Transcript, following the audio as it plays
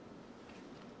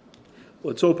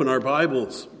Let's open our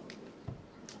Bibles.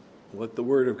 Let the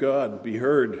Word of God be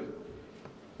heard.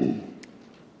 2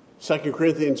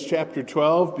 Corinthians chapter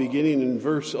 12, beginning in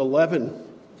verse 11.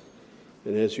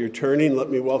 And as you're turning, let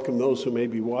me welcome those who may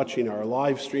be watching our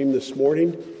live stream this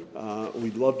morning.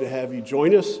 We'd love to have you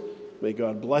join us. May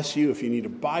God bless you. If you need a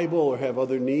Bible or have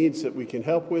other needs that we can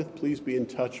help with, please be in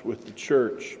touch with the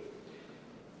church.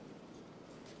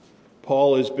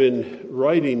 Paul has been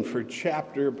writing for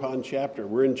chapter upon chapter.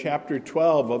 We're in chapter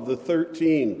 12 of the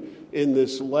 13 in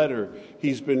this letter.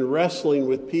 He's been wrestling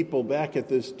with people back at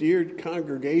this dear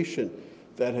congregation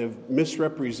that have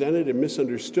misrepresented and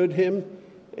misunderstood him.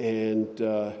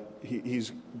 And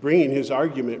he's bringing his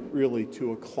argument really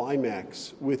to a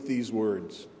climax with these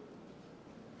words.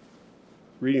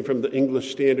 Reading from the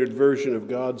English Standard Version of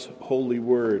God's holy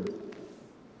word.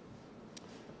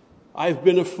 I've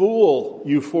been a fool,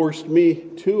 you forced me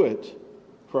to it,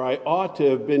 for I ought to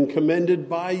have been commended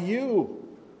by you.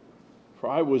 For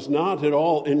I was not at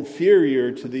all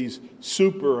inferior to these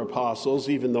super apostles,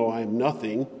 even though I am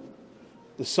nothing.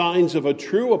 The signs of a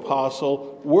true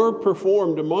apostle were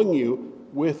performed among you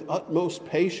with utmost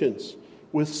patience,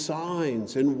 with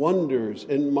signs and wonders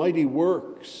and mighty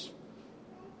works.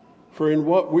 For in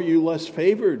what were you less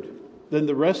favored than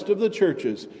the rest of the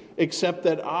churches, except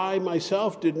that I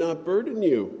myself did not burden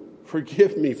you?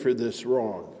 Forgive me for this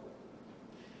wrong.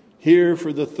 Here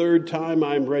for the third time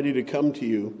I am ready to come to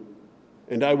you,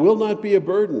 and I will not be a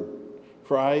burden,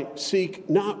 for I seek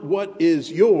not what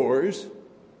is yours,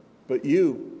 but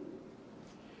you.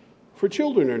 For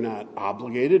children are not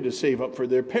obligated to save up for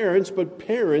their parents, but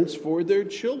parents for their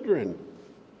children.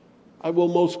 I will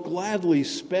most gladly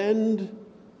spend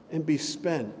and be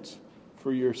spent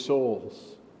for your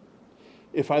souls.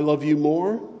 If I love you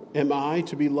more, am I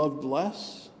to be loved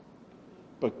less?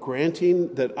 But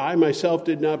granting that I myself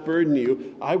did not burden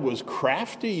you, I was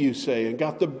crafty, you say, and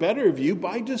got the better of you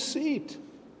by deceit.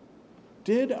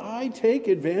 Did I take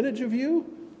advantage of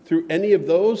you through any of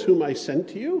those whom I sent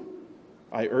to you?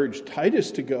 I urged Titus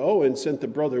to go and sent the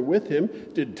brother with him.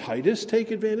 Did Titus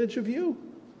take advantage of you?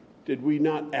 Did we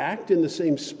not act in the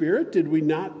same spirit? Did we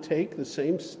not take the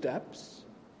same steps?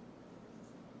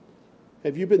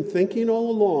 Have you been thinking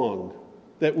all along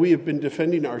that we have been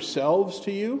defending ourselves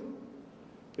to you?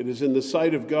 It is in the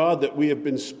sight of God that we have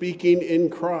been speaking in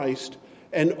Christ,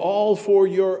 and all for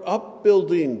your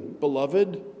upbuilding,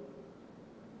 beloved.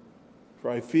 For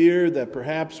I fear that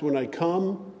perhaps when I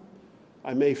come,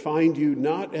 I may find you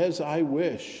not as I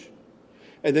wish,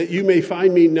 and that you may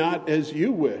find me not as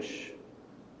you wish.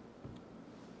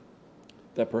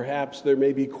 That perhaps there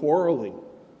may be quarreling,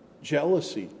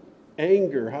 jealousy,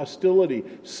 anger, hostility,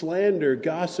 slander,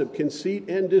 gossip, conceit,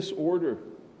 and disorder.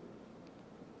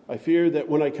 I fear that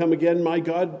when I come again, my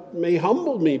God may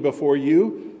humble me before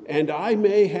you, and I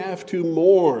may have to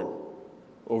mourn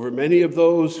over many of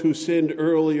those who sinned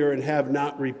earlier and have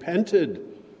not repented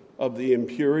of the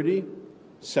impurity,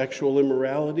 sexual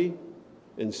immorality,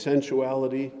 and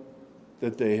sensuality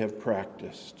that they have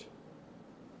practiced.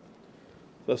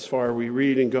 Thus far we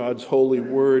read in God's holy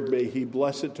word. May he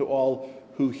bless it to all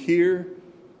who hear,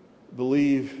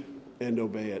 believe, and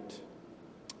obey it.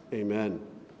 Amen.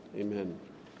 Amen.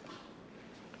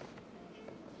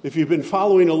 If you've been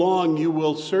following along, you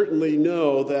will certainly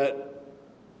know that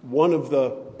one of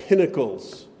the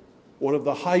pinnacles, one of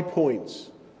the high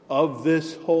points of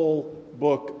this whole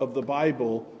book of the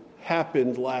Bible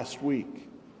happened last week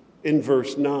in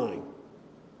verse 9.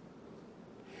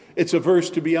 It's a verse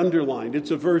to be underlined.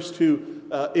 It's a verse to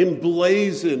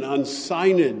emblazon on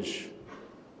signage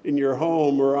in your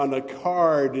home, or on a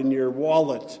card in your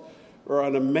wallet, or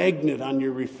on a magnet on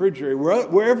your refrigerator,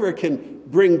 wherever it can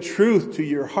bring truth to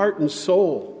your heart and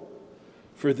soul.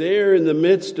 For there, in the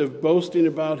midst of boasting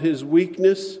about his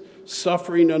weakness,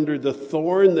 suffering under the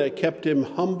thorn that kept him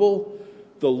humble,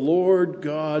 the Lord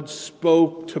God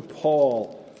spoke to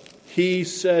Paul. He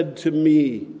said to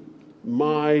me,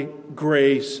 "My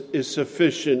grace is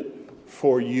sufficient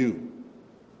for you.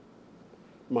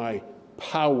 My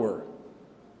power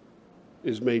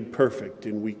is made perfect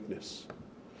in weakness."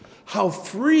 How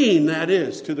freeing that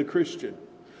is to the Christian.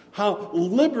 How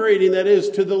liberating that is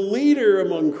to the leader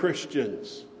among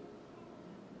Christians.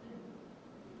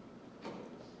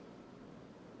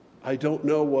 I don't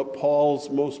know what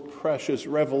Paul's most precious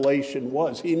revelation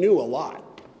was. He knew a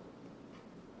lot.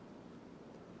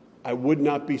 I would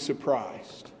not be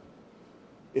surprised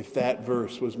if that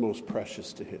verse was most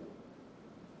precious to him.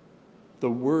 The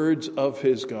words of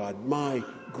his God, "My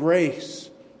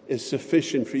grace is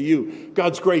sufficient for you.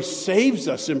 God's grace saves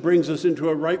us and brings us into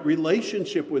a right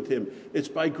relationship with him. It's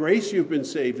by grace you've been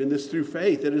saved, and this through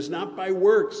faith. It is not by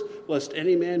works, lest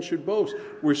any man should boast.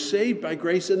 We're saved by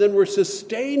grace, and then we're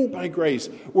sustained by grace.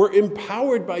 We're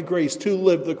empowered by grace to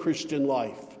live the Christian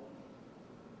life,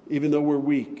 even though we're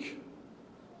weak.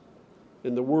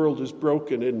 And the world is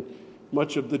broken, and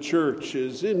much of the church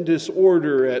is in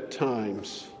disorder at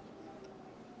times.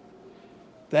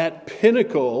 That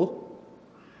pinnacle,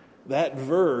 that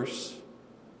verse,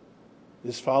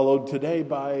 is followed today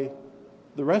by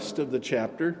the rest of the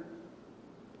chapter,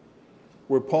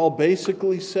 where Paul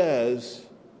basically says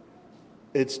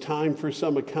it's time for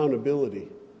some accountability.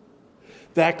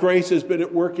 That grace has been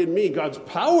at work in me. God's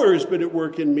power has been at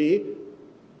work in me.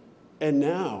 And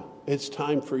now it's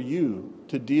time for you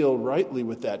to deal rightly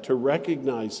with that, to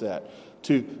recognize that,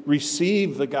 to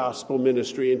receive the gospel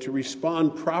ministry and to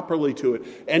respond properly to it,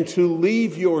 and to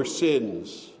leave your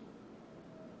sins.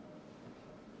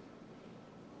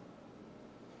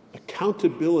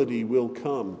 Accountability will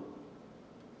come.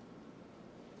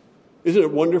 Isn't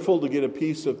it wonderful to get a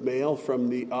piece of mail from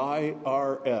the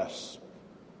IRS?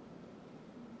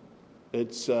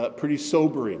 It's pretty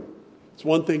sobering. It's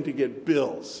one thing to get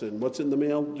bills, and what's in the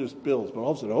mail? Just bills. But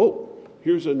all of a sudden,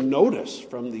 here's a notice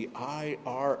from the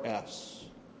IRS.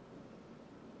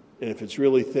 And if it's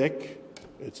really thick,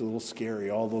 it's a little scary,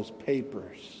 all those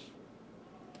papers.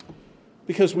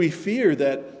 Because we fear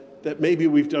that maybe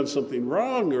we've done something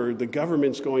wrong, or the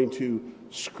government's going to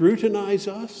scrutinize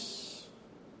us.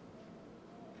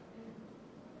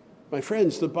 My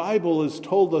friends, the Bible has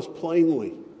told us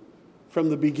plainly, from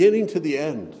the beginning to the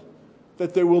end,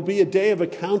 that there will be a day of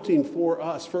accounting for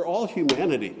us, for all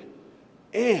humanity.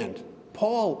 And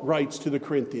Paul writes to the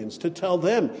Corinthians to tell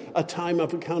them a time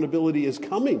of accountability is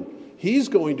coming. He's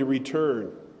going to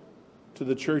return to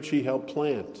the church he helped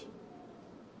plant.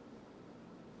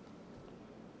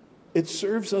 It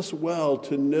serves us well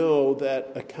to know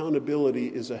that accountability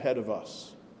is ahead of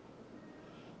us.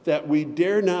 That we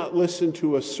dare not listen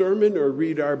to a sermon or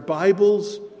read our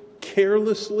Bibles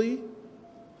carelessly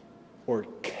or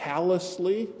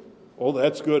callously. Oh,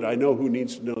 that's good. I know who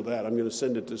needs to know that. I'm going to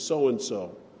send it to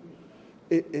so-and-so.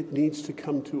 It needs to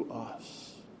come to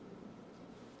us.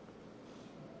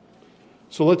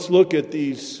 So let's look at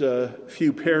these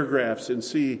few paragraphs and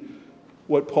see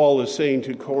what Paul is saying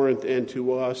to Corinth and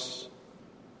to us.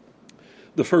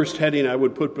 The first heading I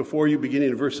would put before you, beginning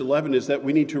in verse 11, is that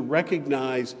we need to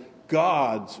recognize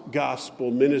God's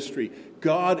gospel ministry.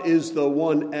 God is the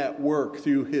one at work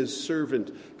through his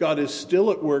servant. God is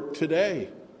still at work today.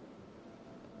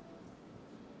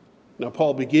 Now,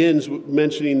 Paul begins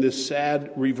mentioning this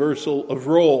sad reversal of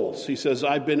roles. He says,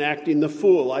 I've been acting the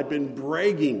fool. I've been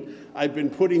bragging. I've been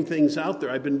putting things out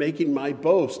there. I've been making my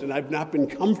boast, and I've not been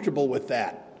comfortable with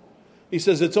that. He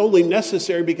says it's only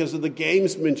necessary because of the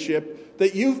gamesmanship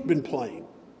that you've been playing.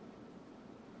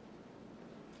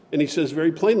 And he says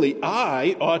very plainly,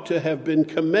 I ought to have been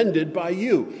commended by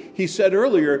you. He said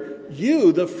earlier,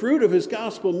 you, the fruit of his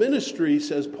gospel ministry,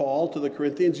 says Paul to the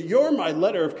Corinthians, you're my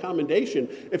letter of commendation.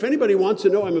 If anybody wants to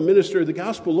know I'm a minister of the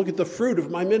gospel, look at the fruit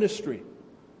of my ministry.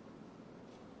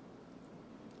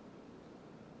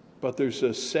 But there's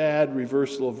a sad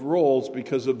reversal of roles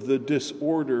because of the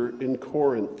disorder in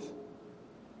Corinth.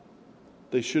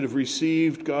 They should have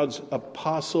received God's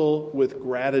apostle with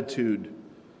gratitude,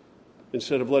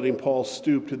 instead of letting Paul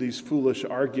stoop to these foolish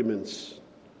arguments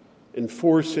and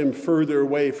force him further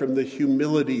away from the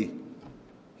humility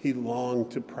he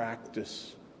longed to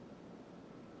practice.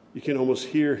 You can almost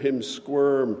hear him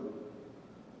squirm.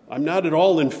 I'm not at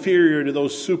all inferior to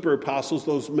those super apostles,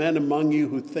 those men among you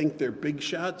who think they're big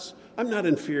shots. I'm not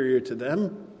inferior to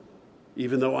them,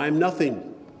 even though I'm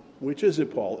nothing. Which is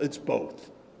it, Paul? It's both.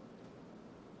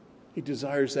 He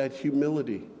desires that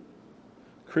humility.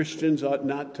 Christians ought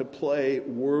not to play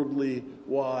worldly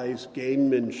wise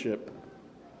gamemanship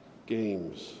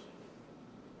games.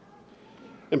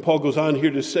 And Paul goes on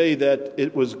here to say that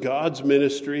it was God's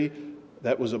ministry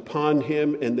that was upon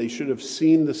him, and they should have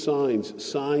seen the signs.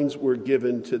 Signs were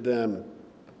given to them.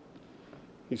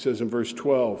 He says in verse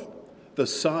 12, the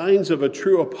signs of a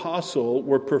true apostle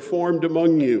were performed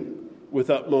among you with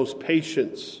utmost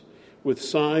patience, with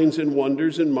signs and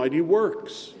wonders and mighty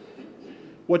works.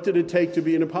 What did it take to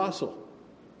be an apostle?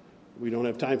 We don't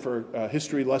have time for a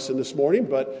history lesson this morning,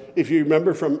 but if you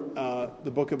remember from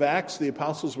the book of Acts, the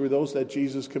apostles were those that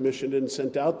Jesus commissioned and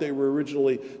sent out. They were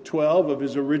originally 12 of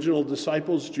his original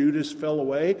disciples. Judas fell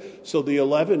away. So the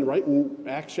 11, right in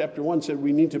Acts chapter 1, said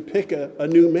we need to pick a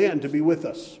new man to be with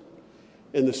us.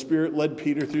 And the Spirit led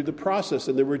Peter through the process,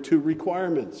 and there were two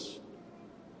requirements.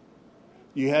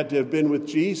 You had to have been with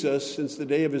Jesus since the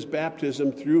day of his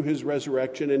baptism through his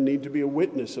resurrection and need to be a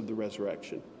witness of the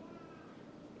resurrection.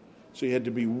 So you had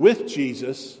to be with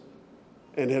Jesus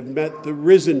and have met the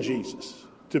risen Jesus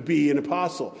to be an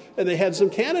apostle. And they had some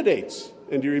candidates.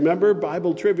 And do you remember,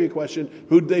 Bible trivia question,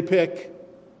 who'd they pick?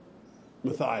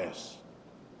 Matthias.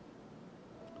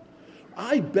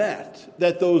 I bet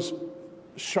that those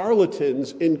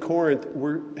charlatans in Corinth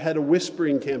had a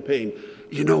whispering campaign.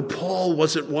 You know, Paul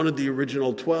wasn't one of the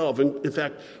original 12. And in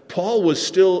fact, Paul was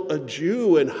still a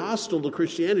Jew and hostile to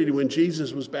Christianity when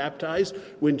Jesus was baptized,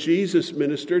 when Jesus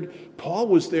ministered. Paul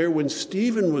was there when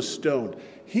Stephen was stoned.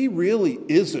 He really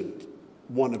isn't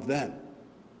one of them.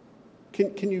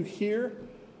 Can you hear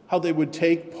how they would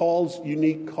take Paul's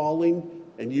unique calling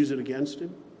and use it against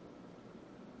him?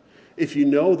 If you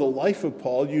know the life of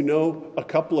Paul, you know a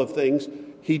couple of things.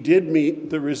 He did meet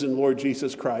the risen Lord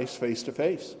Jesus Christ face to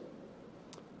face.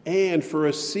 And for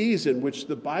a season, which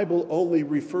the Bible only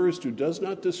refers to, does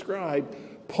not describe,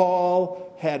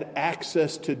 Paul had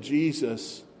access to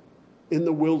Jesus in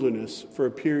the wilderness for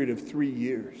a period of 3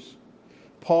 years.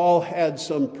 Paul had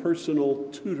some personal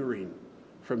tutoring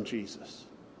from Jesus.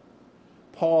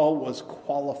 Paul was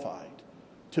qualified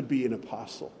to be an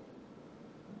apostle.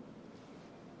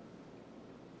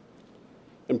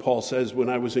 And Paul says, when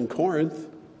I was in Corinth,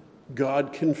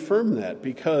 God confirmed that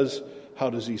because, how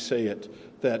does he say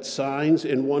it? That signs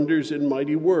and wonders and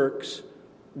mighty works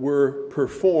were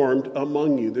performed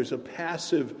among you. There's a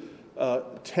passive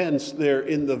tense there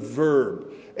in the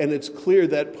verb. And it's clear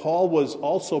that Paul was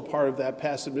also part of that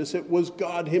passiveness. It was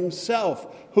God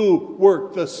himself who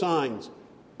worked the signs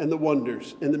and the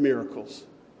wonders and the miracles.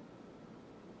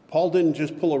 Paul didn't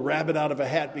just pull a rabbit out of a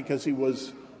hat because he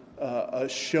was a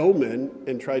showman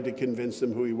and tried to convince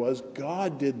them who he was.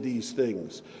 God did these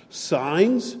things.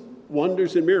 Signs,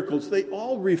 wonders, and miracles, they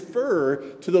all refer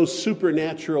to those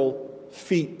supernatural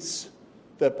feats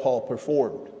that Paul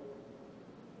performed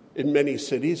in many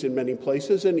cities, in many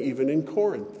places, and even in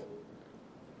Corinth.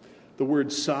 The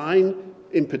word sign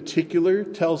in particular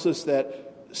tells us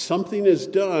that something is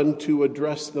done to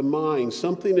address the mind.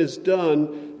 Something is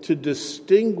done to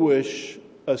distinguish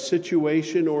a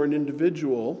situation or an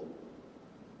individual.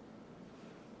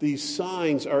 These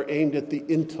signs are aimed at the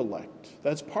intellect.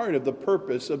 That's part of the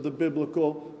purpose of the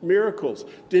biblical miracles.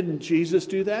 Didn't Jesus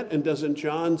do that? And doesn't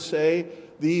John say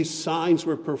these signs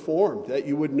were performed, that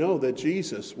you would know that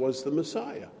Jesus was the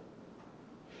Messiah?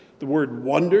 The word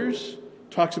wonders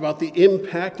talks about the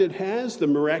impact it has, the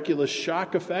miraculous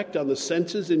shock effect on the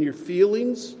senses and your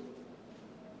feelings.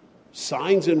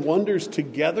 Signs and wonders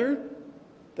together,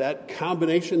 that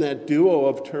combination, that duo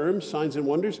of terms, signs and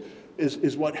wonders,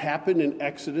 is what happened in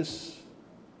Exodus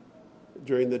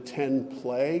during the 10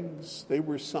 plagues. They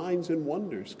were signs and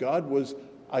wonders. God was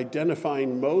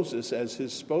identifying Moses as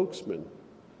his spokesman.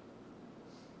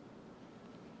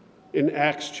 In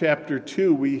Acts chapter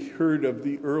 2, we heard of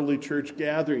the early church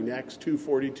gathering. Acts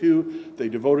 2:42, they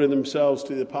devoted themselves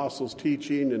to the apostles'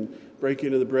 teaching and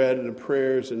breaking of the bread and the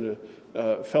prayers and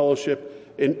the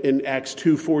fellowship. In Acts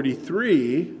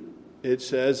 2:43, it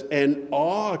says, and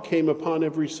awe came upon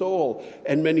every soul,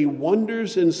 and many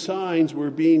wonders and signs were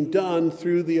being done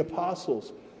through the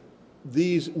apostles.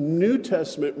 These New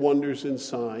Testament wonders and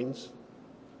signs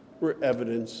were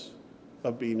evidence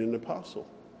of being an apostle.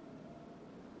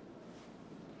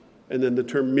 And then the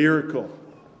term miracle.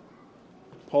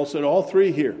 Paul said all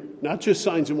three here, not just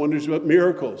signs and wonders, but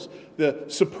miracles. The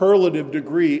superlative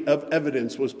degree of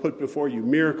evidence was put before you.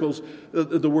 Miracles,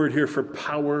 the word here for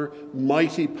power,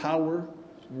 mighty power,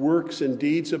 works and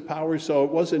deeds of power. So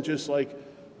it wasn't just like,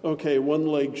 okay, one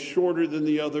leg shorter than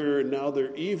the other, and now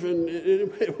they're even.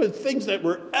 It was things that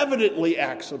were evidently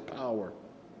acts of power.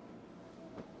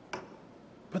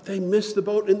 But they missed the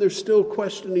boat, and they're still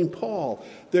questioning Paul.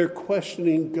 They're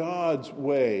questioning God's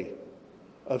way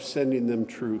of sending them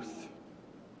truth.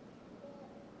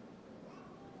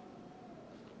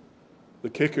 The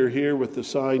kicker here with the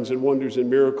signs and wonders and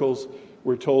miracles,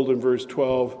 we're told in verse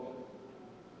 12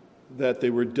 that they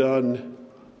were done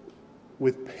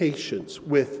with patience,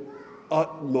 with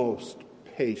utmost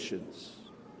patience.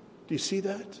 Do you see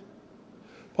that?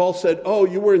 Paul said, oh,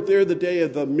 you weren't there the day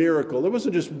of the miracle. There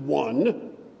wasn't just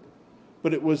one,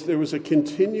 but there was a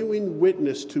continuing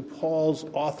witness to Paul's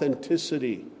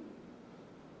authenticity.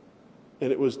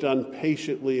 And it was done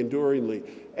patiently, enduringly.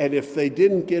 And if they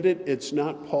didn't get it, it's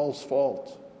not Paul's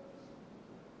fault.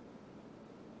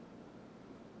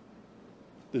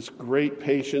 This great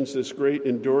patience, this great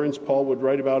endurance, Paul would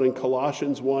write about in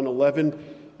Colossians 1:11,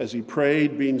 as he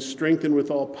prayed, being strengthened with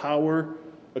all power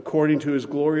according to his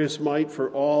glorious might, for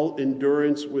all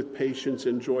endurance with patience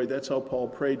and joy. That's how Paul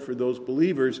prayed for those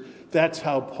believers. That's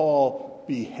how Paul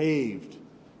behaved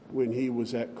when he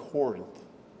was at Corinth.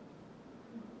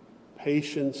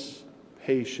 Patience,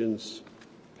 patience,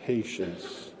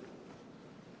 patience.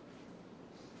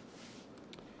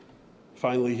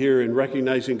 Finally, here in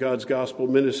recognizing God's gospel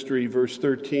ministry, verse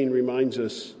 13 reminds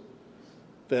us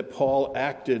that Paul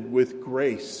acted with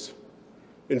grace.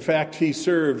 In fact, he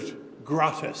served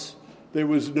gratis. There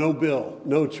was no bill,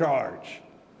 no charge.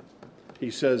 He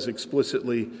says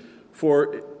explicitly,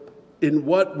 for in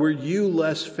what were you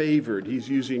less favored? He's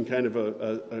using kind of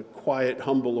a quiet,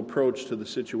 humble approach to the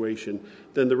situation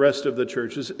than the rest of the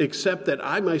churches, except that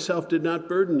I myself did not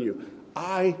burden you.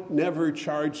 I never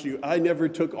charged you. I never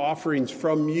took offerings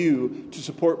from you to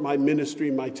support my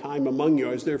ministry, my time among you.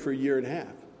 I was there for a year and a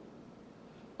half.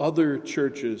 Other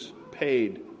churches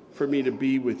paid for me to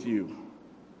be with you.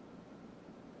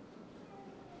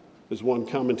 As one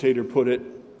commentator put it,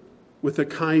 with a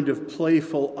kind of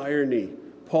playful irony,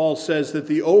 Paul says that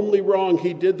the only wrong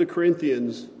he did the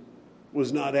Corinthians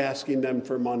was not asking them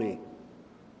for money.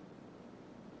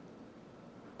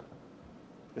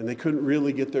 And they couldn't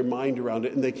really get their mind around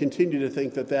it, and they continue to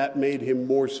think that that made him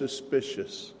more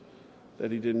suspicious, that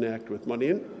he didn't act with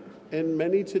money. And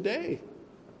many today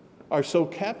are so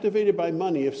captivated by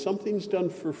money, if something's done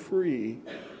for free,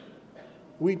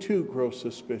 we too grow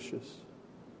suspicious.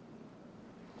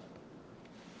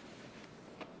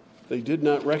 They did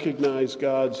not recognize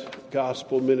God's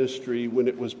gospel ministry when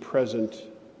it was present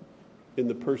in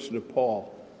the person of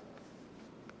Paul.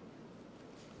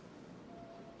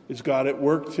 Is God at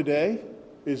work today?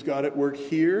 Is God at work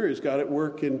here? Is God at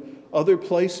work in other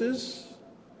places?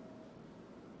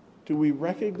 Do we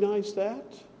recognize that?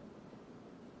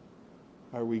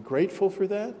 Are we grateful for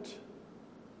that?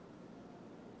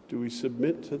 Do we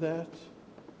submit to that?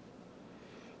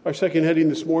 Our second heading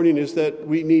this morning is that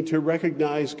we need to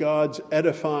recognize God's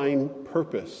edifying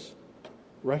purpose.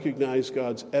 Recognize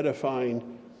God's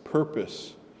edifying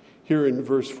purpose. Here in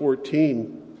verse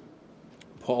 14,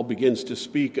 Paul begins to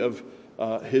speak of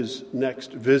his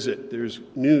next visit. There's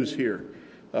news here.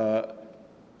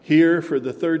 Here, for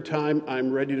the third time,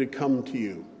 I'm ready to come to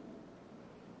you.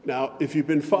 Now, if you've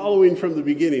been following from the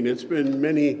beginning, it's been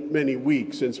many, many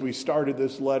weeks since we started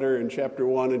this letter in chapter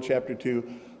 1 and chapter 2.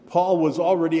 Paul was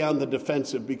already on the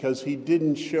defensive because he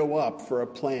didn't show up for a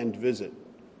planned visit,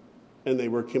 and they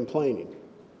were complaining.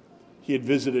 He had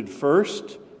visited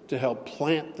first to help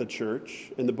plant the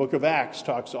church, and the book of Acts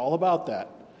talks all about that.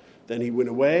 Then he went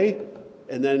away,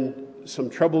 and then some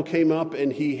trouble came up,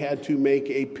 and he had to make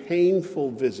a painful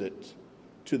visit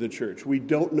to the church. We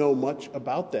don't know much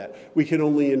about that. We can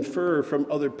only infer from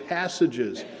other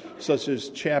passages, such as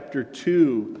chapter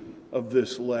 2 of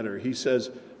this letter. He says,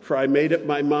 "For I made up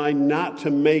my mind not to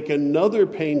make another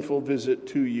painful visit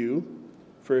to you,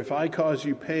 for if I cause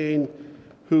you pain,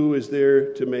 who is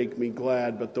there to make me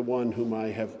glad but the one whom I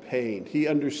have pained?" He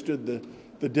understood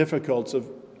the difficulties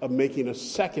of making a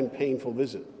second painful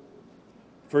visit.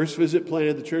 First visit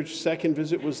planted the church. Second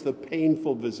visit was the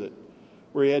painful visit,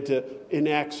 where he had to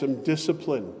enact some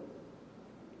discipline.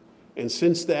 And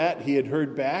since that, he had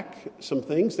heard back some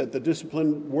things that the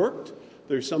discipline worked.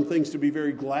 There's some things to be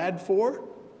very glad for,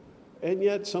 and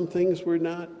yet some things were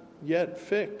not yet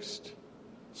fixed.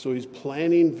 So he's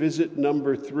planning visit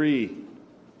number 3.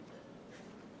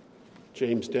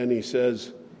 James Denney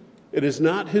says, "It is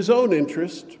not his own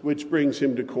interest which brings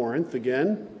him to Corinth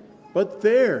again, but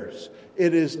theirs.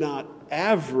 It is not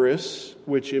avarice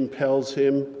which impels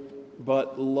him,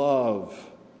 but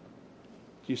love."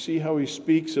 Do you see how he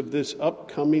speaks of this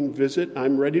upcoming visit?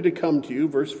 I'm ready to come to you,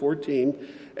 verse 14,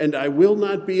 and I will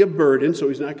not be a burden. So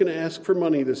he's not going to ask for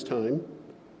money this time.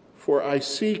 For I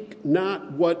seek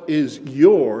not what is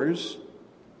yours.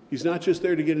 He's not just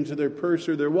there to get into their purse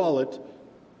or their wallet,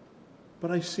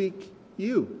 but I seek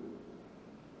you.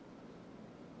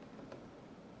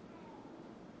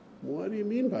 What do you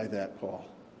mean by that, Paul?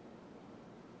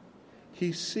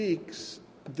 He seeks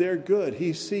their good.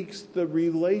 He seeks the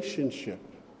relationship.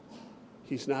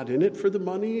 He's not in it for the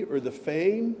money or the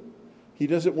fame. He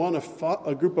doesn't want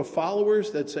a group of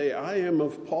followers that say, I am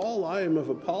of Paul, I am of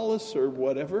Apollos, or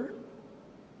whatever.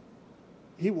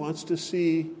 He wants to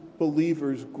see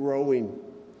believers growing.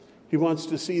 He wants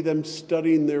to see them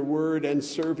studying their word and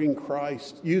serving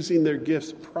Christ, using their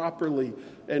gifts properly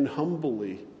and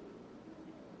humbly.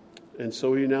 And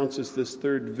so he announces this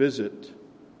third visit.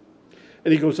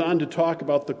 And he goes on to talk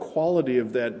about the quality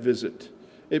of that visit.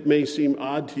 It may seem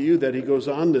odd to you that he goes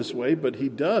on this way, but he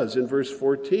does. In verse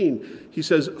 14, he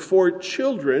says, "For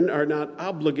children are not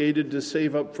obligated to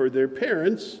save up for their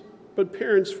parents, but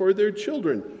parents for their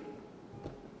children.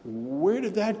 Where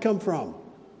did that come from?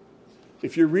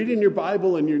 If you're reading your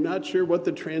Bible and you're not sure what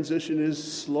the transition is,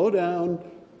 slow down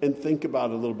and think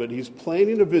about it a little bit. He's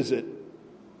planning a visit,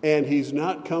 and he's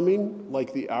not coming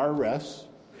like the IRS.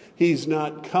 He's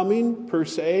not coming, per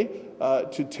se,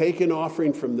 to take an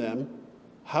offering from them.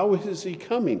 How is he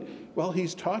coming? Well,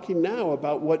 he's talking now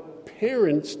about what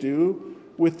parents do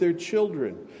with their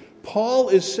children. Paul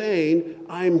is saying,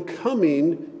 I'm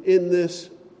coming in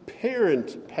this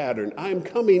parent pattern. I'm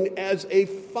coming as a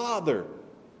father.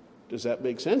 Does that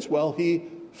make sense? Well, he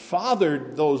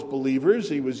fathered those believers.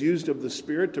 He was used of the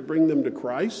Spirit to bring them to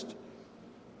Christ.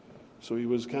 So he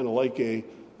was kind of like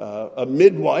a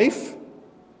midwife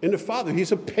and a father.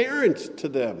 He's a parent to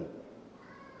them.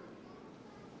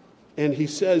 And he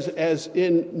says, as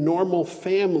in normal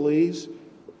families,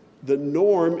 the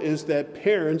norm is that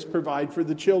parents provide for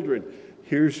the children.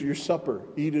 Here's your supper,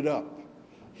 eat it up.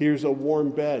 Here's a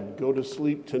warm bed, go to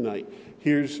sleep tonight.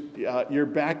 Here's your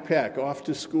backpack, off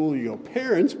to school you go.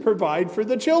 Parents provide for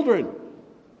the children. And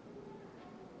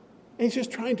he's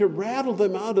just trying to rattle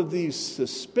them out of these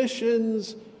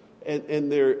suspicions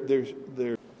and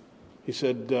their. He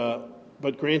said,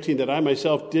 but granting that I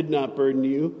myself did not burden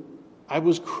you, I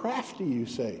was crafty, you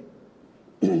say.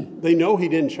 They know he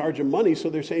didn't charge them money, so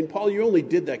they're saying, Paul, you only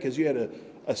did that because you had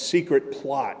a secret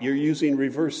plot. You're using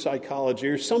reverse psychology,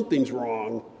 or something's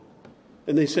wrong.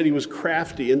 And they said he was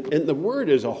crafty. And the word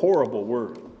is a horrible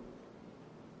word.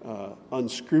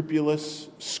 Unscrupulous,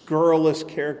 scurrilous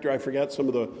character. I forgot some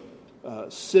of the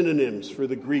synonyms for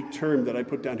the Greek term that I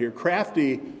put down here.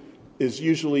 Crafty is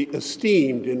usually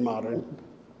esteemed in modern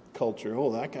culture.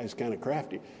 Oh, that guy's kind of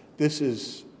crafty. This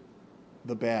is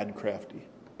the bad crafty.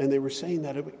 And they were saying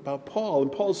that about Paul.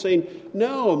 And Paul's saying,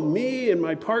 no, me and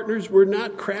my partners were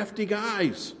not crafty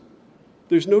guys.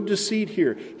 There's no deceit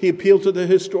here. He appealed to the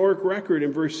historic record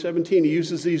in verse 17. He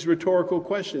uses these rhetorical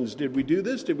questions. Did we do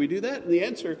this? Did we do that? And the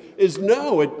answer is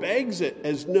no. It begs it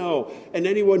as no. And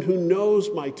anyone who knows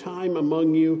my time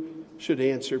among you should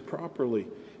answer properly.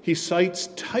 He cites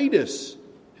Titus,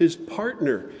 his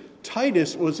partner.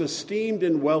 Titus was esteemed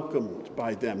and welcomed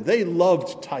by them. They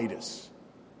loved Titus.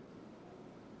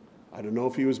 I don't know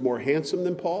if he was more handsome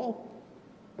than Paul,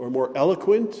 or more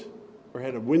eloquent, or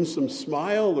had a winsome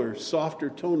smile, or softer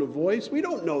tone of voice. We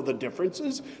don't know the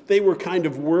differences. They were kind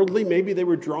of worldly. Maybe they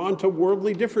were drawn to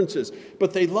worldly differences.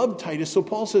 But they loved Titus. So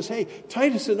Paul says, hey,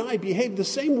 Titus and I behaved the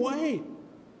same way.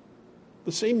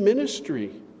 The same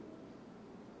ministry.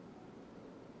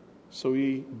 So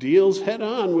he deals head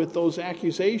on with those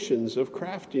accusations of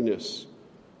craftiness.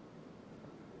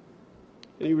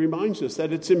 And he reminds us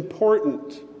that it's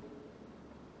important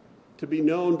to be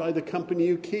known by the company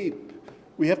you keep.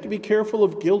 We have to be careful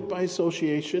of guilt by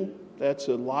association. That's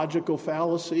a logical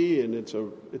fallacy, and it's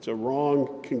a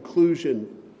wrong conclusion.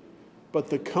 But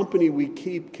the company we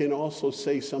keep can also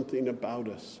say something about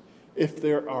us. If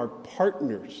there are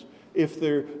partners, if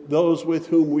they're those with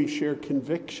whom we share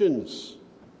convictions.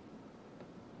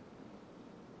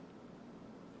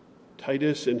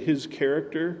 Titus and his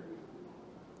character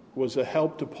was a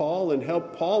help to Paul and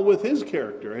helped Paul with his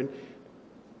character.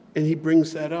 And he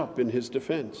brings that up in his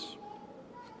defense.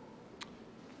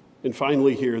 And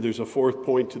finally here, there's a fourth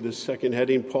point to this second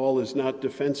heading. Paul is not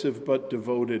defensive, but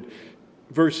devoted.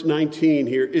 Verse 19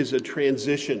 here is a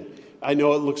transition. I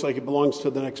know it looks like it belongs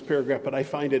to the next paragraph, but I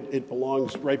find it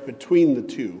belongs right between the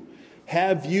two.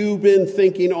 Have you been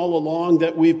thinking all along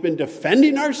that we've been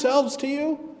defending ourselves to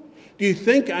you? Do you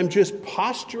think I'm just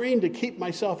posturing to keep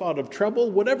myself out of trouble?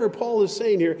 Whatever Paul is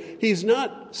saying here, he's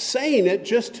not saying it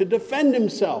just to defend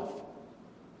himself.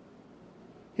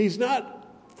 He's not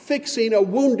fixing a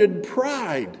wounded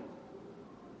pride.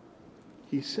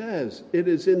 He says, it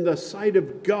is in the sight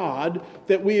of God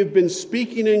that we have been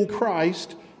speaking in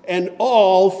Christ, and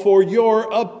all for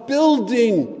your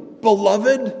upbuilding,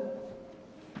 beloved.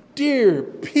 Dear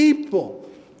people,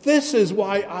 this is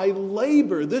why I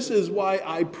labor. This is why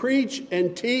I preach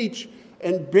and teach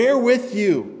and bear with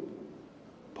you.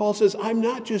 Paul says, I'm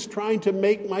not just trying to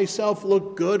make myself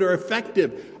look good or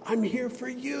effective. I'm here for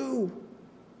you.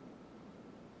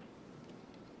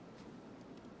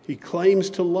 He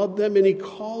claims to love them, and he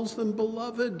calls them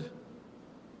beloved.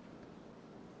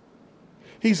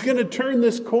 He's going to turn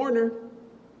this corner,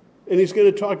 and he's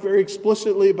going to talk very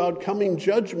explicitly about coming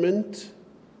judgment.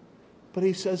 But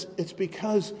he says, it's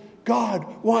because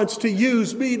God wants to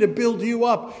use me to build you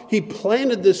up. He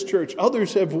planted this church.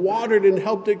 Others have watered and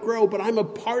helped it grow, but I'm a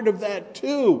part of that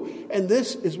too. And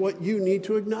this is what you need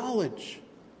to acknowledge.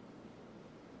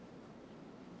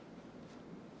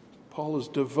 Paul is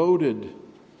devoted.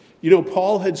 You know,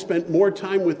 Paul had spent more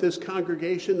time with this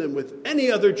congregation than with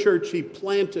any other church he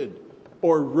planted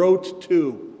or wrote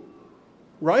to.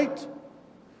 Right?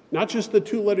 Not just the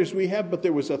 2 letters we have, but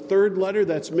there was a 3rd letter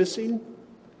that's missing.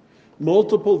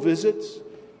 Multiple visits,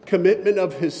 commitment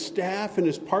of his staff and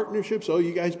his partnerships. Oh,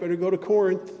 you guys better go to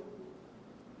Corinth.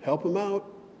 Help him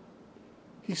out.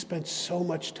 He spent so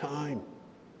much time.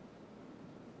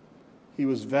 He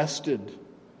was vested.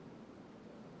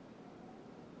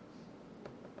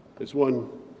 As one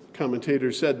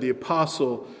commentator said, the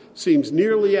apostle seems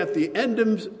nearly at the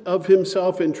end of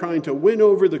himself in trying to win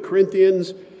over the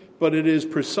Corinthians, but it is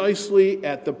precisely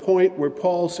at the point where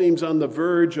Paul seems on the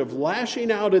verge of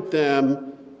lashing out at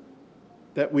them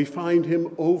that we find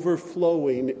him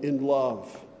overflowing in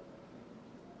love.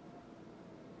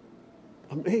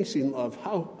 Amazing love.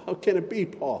 How can it be,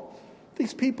 Paul?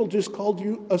 These people just called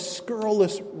you a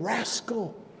scurrilous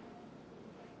rascal.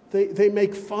 They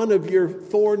make fun of your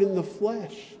thorn in the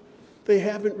flesh. They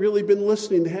haven't really been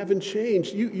listening. They haven't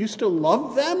changed. You still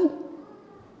love them?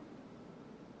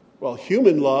 Well,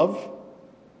 human love,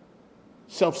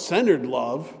 self-centered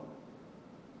love,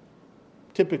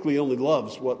 typically only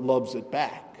loves what loves it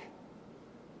back.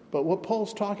 But what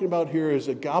Paul's talking about here is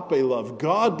agape love,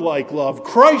 God-like love,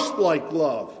 Christ-like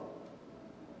love.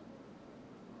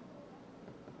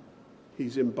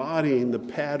 He's embodying the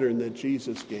pattern that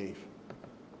Jesus gave.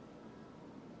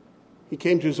 He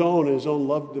came to his own, and his own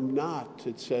loved him not,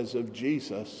 it says of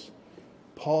Jesus.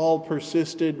 Paul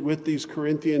persisted with these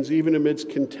Corinthians, even amidst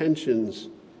contentions,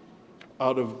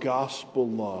 out of gospel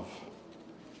love.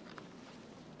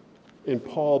 And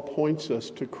Paul points us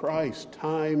to Christ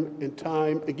time and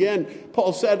time again.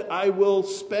 Paul said, I will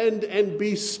spend and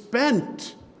be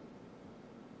spent.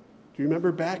 Do you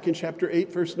remember back in chapter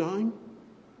 8, verse 9?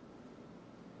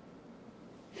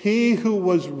 He who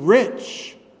was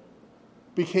rich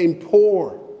became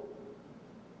poor,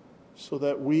 so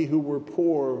that we who were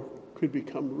poor could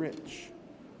become rich.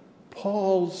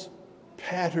 Paul's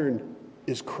pattern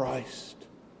is Christ.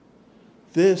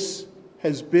 This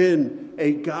has been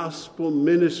a gospel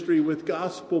ministry with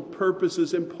gospel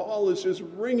purposes, and Paul is just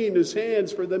wringing his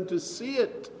hands for them to see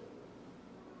it.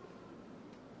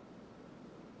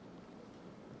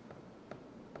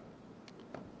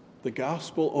 The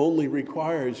gospel only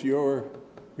requires your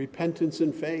repentance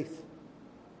and faith.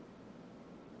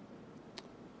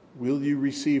 Will you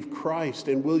receive Christ,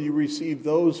 and will you receive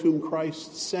those whom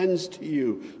Christ sends to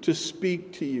you to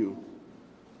speak to you?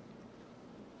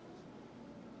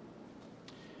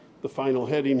 The final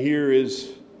heading here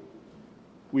is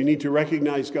we need to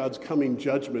recognize God's coming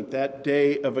judgment, that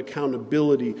day of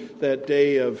accountability, that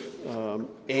day of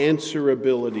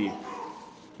answerability,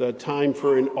 the time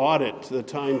for an audit, the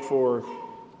time for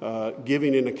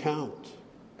giving an account.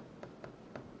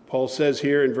 Paul says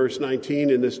here in verse 19,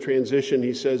 in this transition,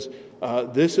 he says,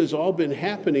 this has all been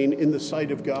happening in the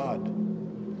sight of God.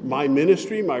 My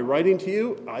ministry, my writing to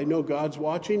you, I know God's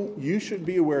watching. You should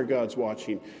be aware God's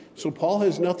watching. So Paul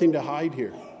has nothing to hide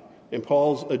here. And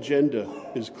Paul's agenda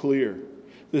is clear.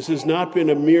 This has not been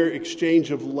a mere exchange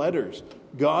of letters.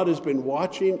 God has been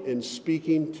watching and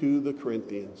speaking to the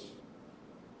Corinthians.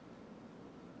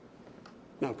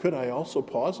 Now, could I also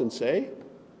pause and say,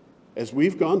 as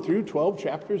we've gone through 12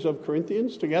 chapters of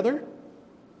Corinthians together,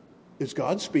 is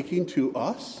God speaking to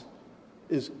us?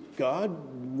 Is God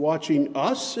watching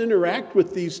us interact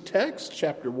with these texts?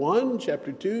 Chapter 1,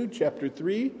 chapter 2, chapter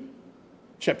 3,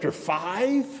 chapter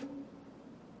 5?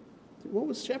 What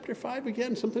was chapter 5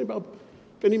 again? Something about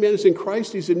if any man is in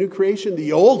Christ, he's a new creation.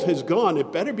 The old has gone.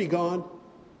 It better be gone.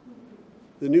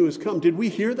 The new has come. Did we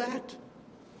hear that?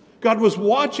 God was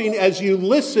watching as you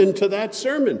listened to that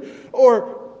sermon.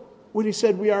 Or when he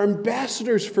said we are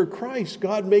ambassadors for Christ,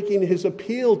 God making his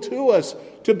appeal to us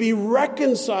to be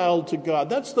reconciled to God.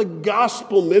 That's the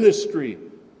gospel ministry.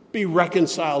 Be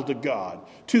reconciled to God.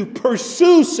 To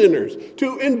pursue sinners.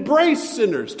 To embrace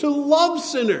sinners. To love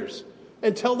sinners.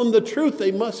 And tell them the truth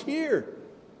they must hear.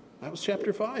 That was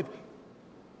chapter 5.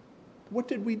 What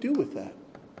did we do with that?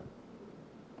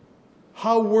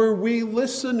 How were we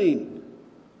listening?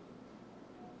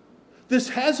 This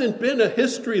hasn't been a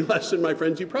history lesson, my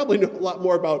friends. You probably know a lot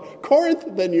more about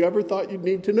Corinth than you ever thought you'd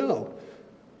need to know.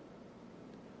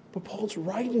 But Paul's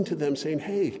writing to them saying,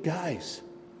 hey, guys,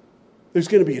 there's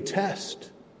going to be a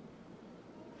test.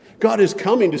 God is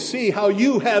coming to see how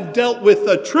you have dealt with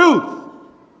the truth.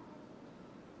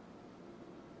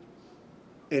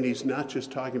 And he's not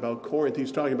just talking about Corinth.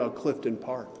 He's talking about Clifton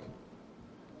Park.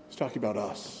 He's talking about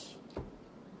us.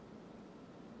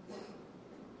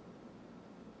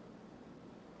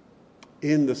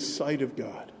 In the sight of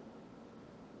God.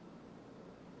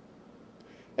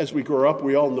 As we grow up,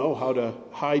 we all know how to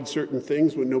hide certain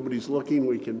things when nobody's looking.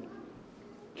 We can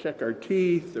check our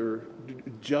teeth or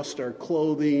adjust our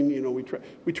clothing.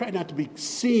 We try not to be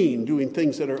seen doing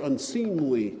things that are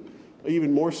unseemly,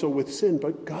 even more so with sin.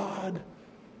 But God,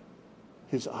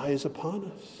 his eye is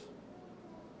upon us.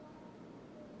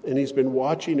 And he's been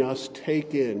watching us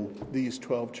take in these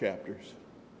 12 chapters.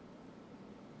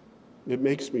 It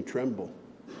makes me tremble.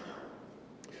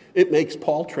 It makes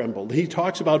Paul tremble. He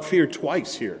talks about fear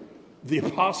twice here. The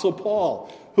Apostle Paul,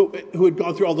 who had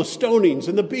gone through all the stonings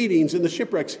and the beatings and the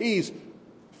shipwrecks, he's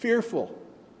fearful.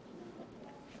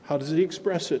 How does he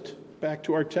express it? Back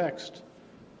to our text.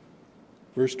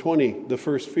 Verse 20, the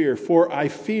first fear. For I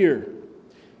fear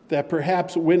that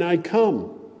perhaps when I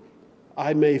come,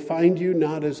 I may find you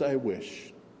not as I wish.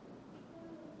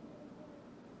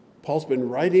 Paul's been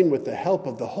writing with the help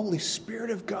of the Holy Spirit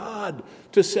of God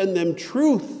to send them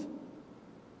truth.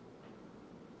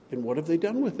 And what have they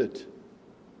done with it?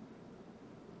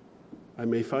 I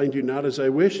may find you not as I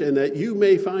wish, and that you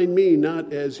may find me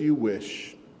not as you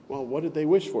wish. Well, what did they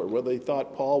wish for? Well, they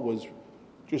thought Paul was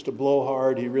just a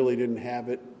blowhard. He really didn't have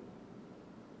it.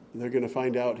 And they're going to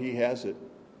find out he has it.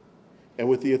 And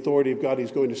with the authority of God,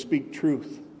 he's going to speak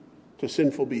truth to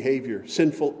sinful behavior,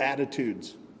 sinful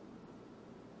attitudes.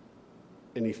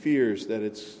 And he fears that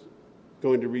it's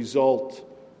going to result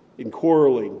in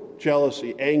quarreling,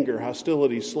 jealousy, anger,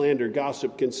 hostility, slander,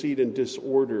 gossip, conceit, and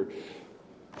disorder.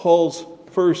 Paul's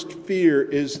first fear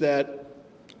is that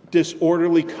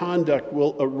disorderly conduct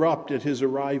will erupt at his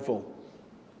arrival.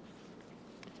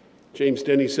 James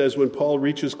Denney says when Paul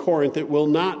reaches Corinth, it will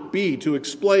not be to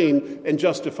explain and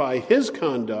justify his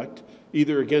conduct,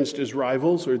 either against his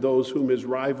rivals or those whom his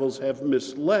rivals have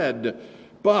misled,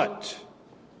 but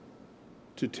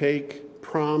to take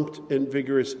prompt and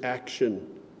vigorous action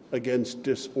against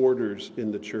disorders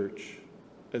in the church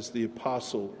as the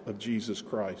apostle of Jesus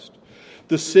Christ.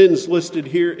 The sins listed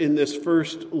here in this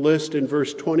first list in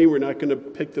verse 20, we're not going to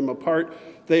pick them apart.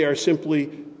 They are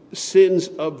simply sins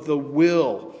of the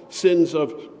will, sins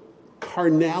of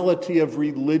carnality of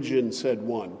religion, said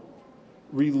one.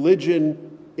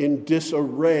 Religion in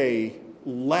disarray,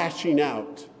 lashing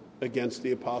out against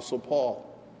the Apostle Paul.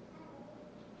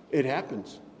 It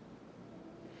happens.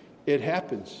 It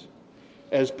happens.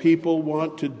 As people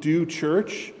want to do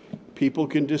church, people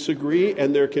can disagree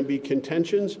and there can be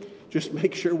contentions. Just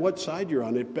make sure what side you're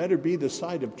on. It better be the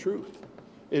side of truth.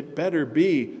 It better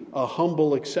be a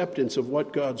humble acceptance of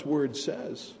what God's word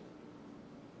says.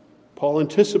 Paul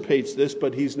anticipates this,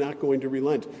 but he's not going to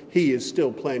relent. He is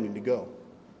still planning to go.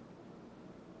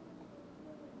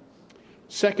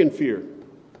 Second fear,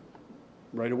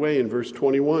 right away in verse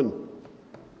 21.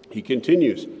 He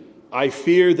continues, I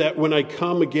fear that when I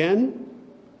come again,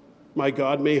 my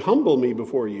God may humble me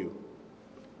before you.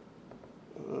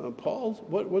 Paul,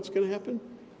 what's going to happen?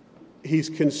 He's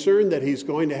concerned that he's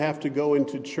going to have to go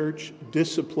into church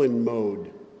discipline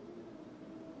mode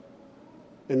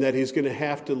and that he's going to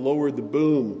have to lower the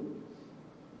boom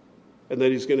and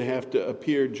that he's going to have to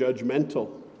appear judgmental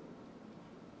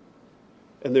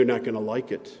and they're not going to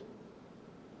like it.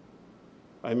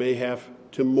 I may have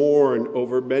to mourn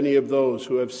over many of those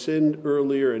who have sinned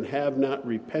earlier and have not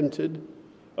repented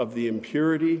of the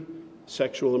impurity,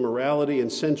 sexual immorality,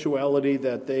 and sensuality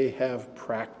that they have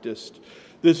practiced.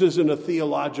 This isn't a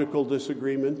theological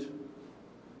disagreement.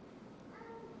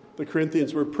 The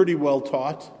Corinthians were pretty well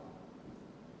taught.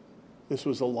 This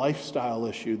was a lifestyle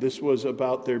issue. This was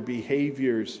about their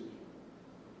behaviors.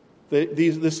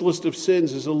 This list of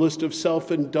sins is a list of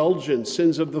self-indulgence,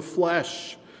 sins of the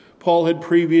flesh. Paul had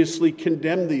previously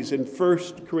condemned these in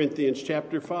 1 Corinthians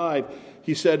chapter 5.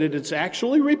 He said, it's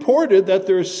actually reported that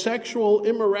there is sexual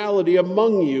immorality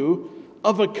among you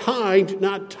of a kind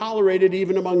not tolerated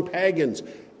even among pagans.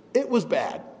 It was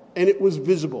bad, and it was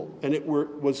visible, and it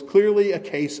was clearly a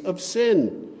case of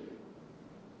sin.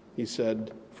 He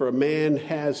said, for a man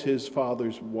has his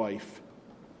father's wife,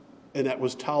 and that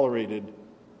was tolerated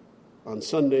on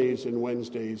Sundays and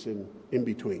Wednesdays and in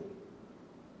between.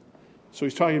 So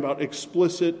he's talking about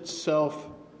explicit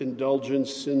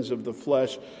self-indulgence, sins of the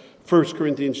flesh. 1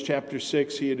 Corinthians chapter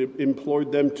 6, he had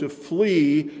implored them to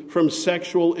flee from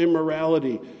sexual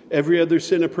immorality. Every other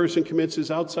sin a person commits is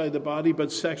outside the body,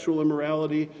 but sexual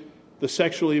immorality, the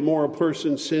sexually immoral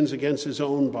person sins against his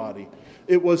own body.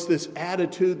 It was this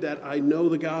attitude that I know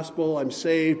the gospel, I'm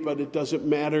saved, but it doesn't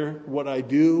matter what I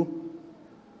do.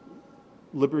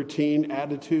 Libertine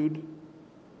attitude.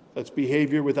 That's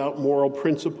behavior without moral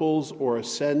principles or a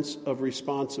sense of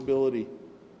responsibility.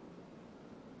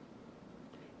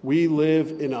 We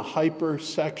live in a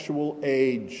hypersexual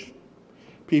age.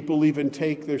 People even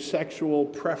take their sexual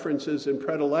preferences and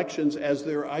predilections as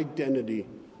their identity.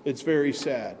 It's very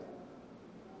sad.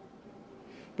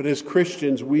 But as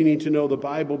Christians, we need to know the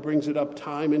Bible brings it up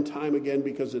time and time again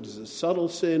because it is a subtle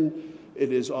sin,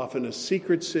 it is often a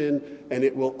secret sin, and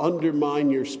it will undermine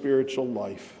your spiritual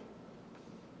life.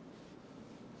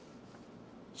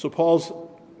 So Paul's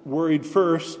worried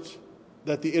first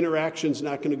that the interaction's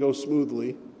not going to go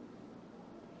smoothly.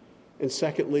 And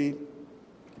secondly,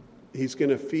 he's going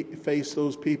to face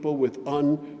those people with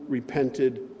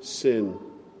unrepented sin.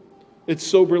 It's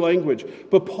sober language.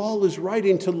 But Paul is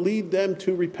writing to lead them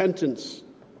to repentance.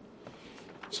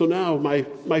 So now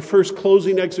my first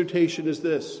closing exhortation is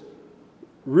this.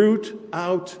 Root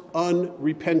out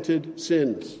unrepented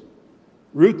sins.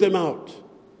 Root them out.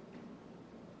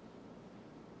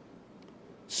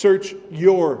 Search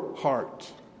your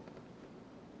heart.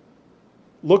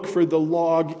 Look for the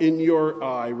log in your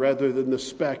eye rather than the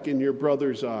speck in your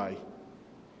brother's eye.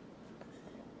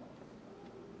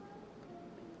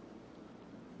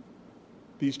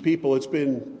 These people, it's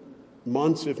been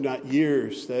months, if not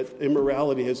years, that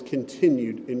immorality has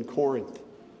continued in Corinth.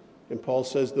 And Paul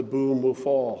says the boom will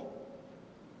fall.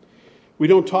 We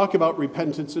don't talk about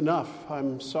repentance enough.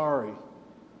 I'm sorry.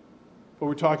 But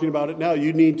we're talking about it now.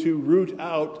 You need to root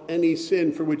out any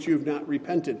sin for which you've not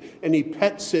repented. Any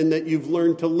pet sin that you've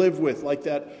learned to live with, like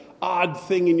that odd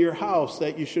thing in your house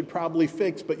that you should probably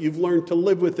fix, but you've learned to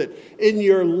live with it. In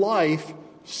your life,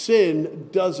 sin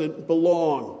doesn't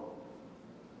belong.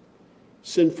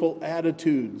 Sinful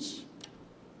attitudes,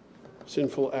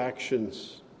 sinful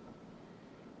actions.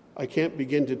 I can't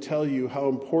begin to tell you how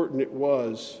important it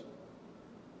was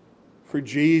for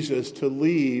Jesus to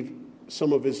leave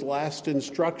some of his last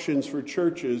instructions for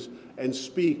churches and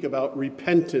speak about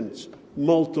repentance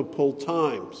multiple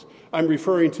times. I'm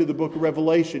referring to the book of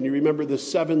Revelation. You remember the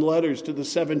 7 letters to the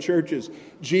 7 churches.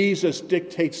 Jesus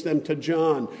dictates them to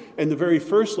John. And the very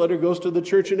first letter goes to the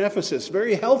church in Ephesus.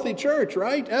 Very healthy church,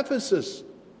 right? Ephesus.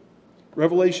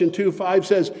 Revelation 2:5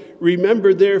 says,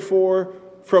 "Remember therefore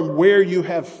from where you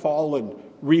have fallen.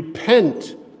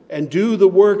 Repent and do the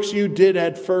works you did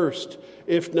at first.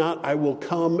 If not, I will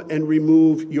come and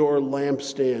remove your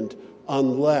lampstand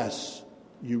unless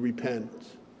you repent."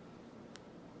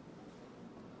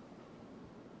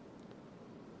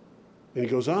 And he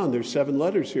goes on, there's 7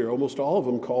 letters here. Almost all of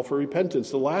them call for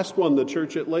repentance. The last one, the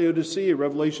church at Laodicea,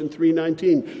 Revelation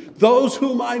 3:19. "Those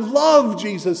whom I love,"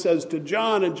 Jesus says to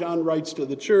John, and John writes to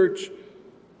the church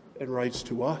and writes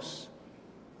to us.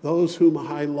 "Those whom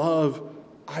I love,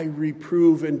 I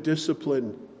reprove and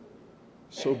discipline.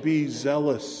 So be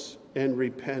zealous and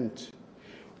repent."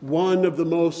 One of the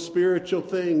most spiritual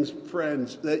things,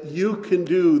 friends, that you can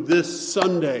do this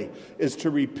Sunday is to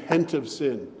repent of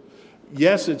sin.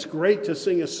 Yes, it's great to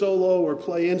sing a solo or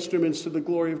play instruments to the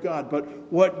glory of God, but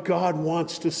what God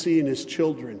wants to see in his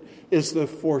children is the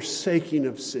forsaking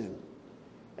of sin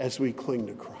as we cling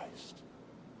to Christ.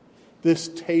 This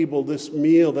table, this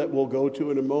meal that we'll go to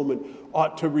in a moment,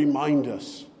 ought to remind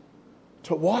us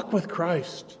to walk with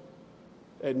Christ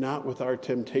and not with our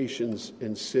temptations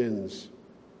and sins.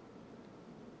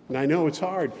 And I know it's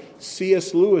hard.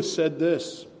 C.S. Lewis said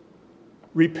this,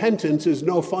 "Repentance is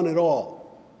no fun at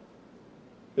all.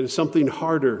 It is something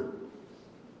harder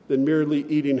than merely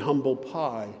eating humble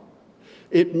pie.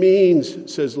 It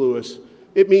means," says Lewis,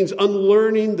 "it means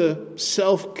unlearning the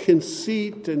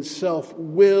self-conceit and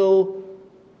self-will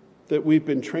that we've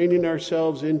been training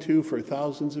ourselves into for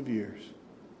thousands of years."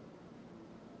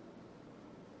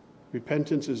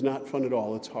 Repentance is not fun at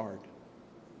all. It's hard.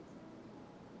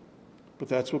 But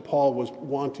that's what Paul was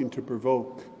wanting to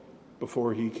provoke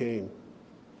before he came.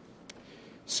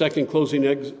 Second closing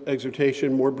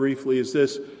exhortation, more briefly, is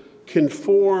this: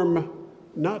 conform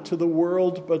not to the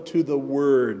world, but to the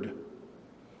Word.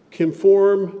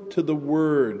 Conform to the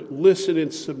Word. Listen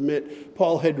and submit.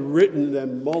 Paul had written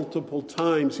them multiple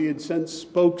times. He had sent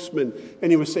spokesmen,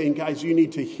 and he was saying, guys, you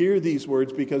need to hear these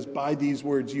words because by these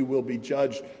words you will be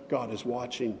judged. God is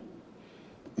watching.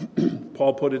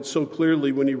 Paul put it so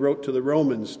clearly when he wrote to the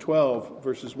Romans 12,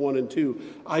 verses 1 and 2.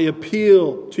 "I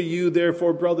appeal to you,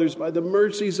 therefore, brothers, by the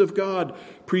mercies of God,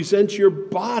 present your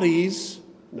bodies,"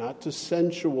 not to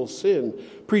sensual sin,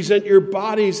 "present your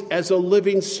bodies as a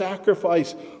living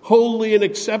sacrifice, holy and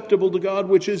acceptable to God,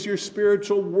 which is your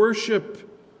spiritual worship."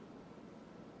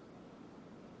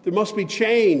 There must be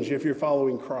change if you're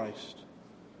following Christ.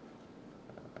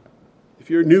 If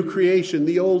you're a new creation,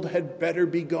 the old had better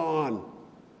be gone.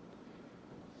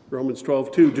 Romans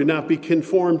 12:2, "Do not be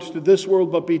conformed to this world,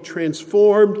 but be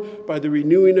transformed by the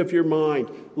renewing of your mind.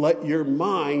 Let your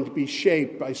mind be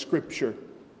shaped by Scripture."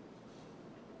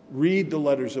 Read the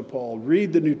letters of Paul.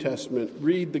 Read the New Testament.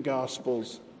 Read the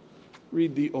Gospels.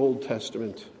 Read the Old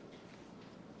Testament.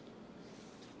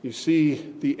 You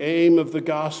see, the aim of the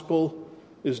gospel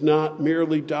is not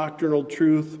merely doctrinal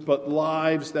truth, but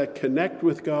lives that connect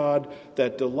with God,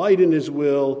 that delight in his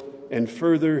will, and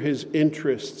further his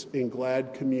interests in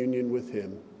glad communion with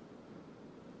him.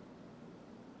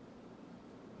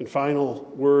 And final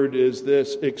word is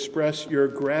this: express your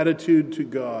gratitude to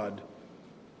God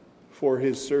for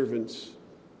his servants.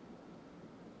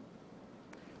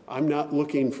 I'm not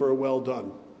looking for a well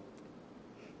done.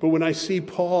 But when I see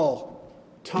Paul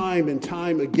time and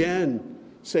time again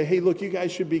say, hey, look, you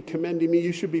guys should be commending me.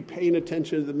 You should be paying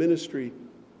attention to the ministry.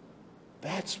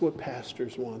 That's what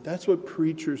pastors want. That's what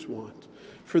preachers want.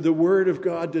 For the word of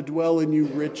God to dwell in you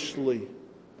richly,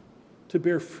 to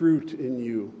bear fruit in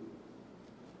you.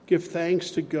 Give thanks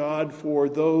to God for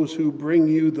those who bring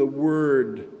you the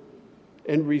word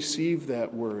and receive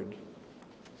that word.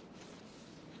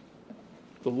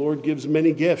 The Lord gives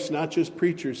many gifts, not just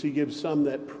preachers. He gives some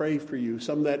that pray for you,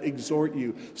 some that exhort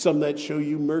you, some that show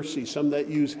you mercy, some that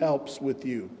use helps with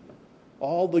you.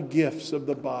 All the gifts of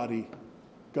the body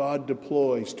God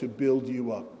deploys to build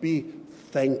you up. Be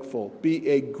thankful. Be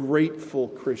a grateful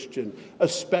Christian,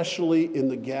 especially in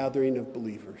the gathering of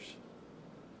believers.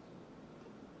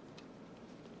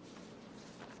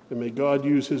 And may God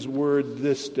use his word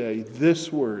this day,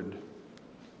 this word,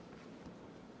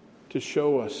 to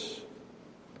show us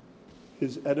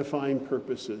his edifying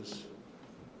purposes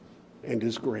and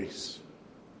his grace.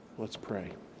 Let's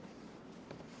pray.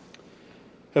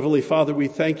 Heavenly Father, we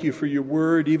thank you for your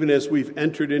word, even as we've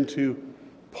entered into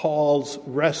Paul's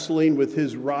wrestling with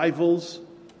his rivals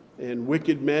and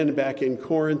wicked men back in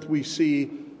Corinth. We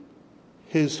see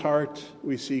his heart.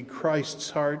 We see Christ's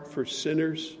heart for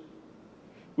sinners.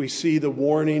 We see the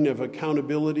warning of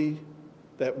accountability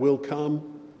that will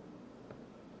come.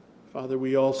 Father,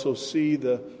 we also see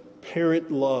the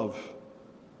parent love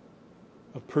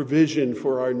of provision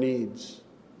for our needs,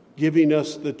 giving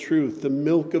us the truth, the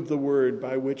milk of the word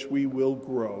by which we will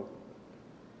grow.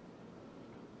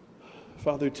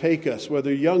 Father, take us,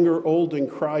 whether young or old in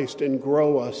Christ, and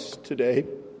grow us today.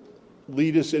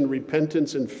 Lead us in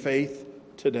repentance and faith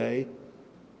today,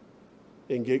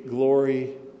 and get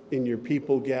glory in your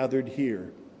people gathered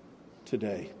here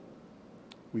today.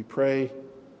 We pray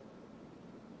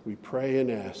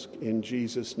and ask in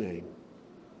Jesus' name.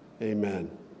 Amen.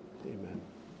 Amen.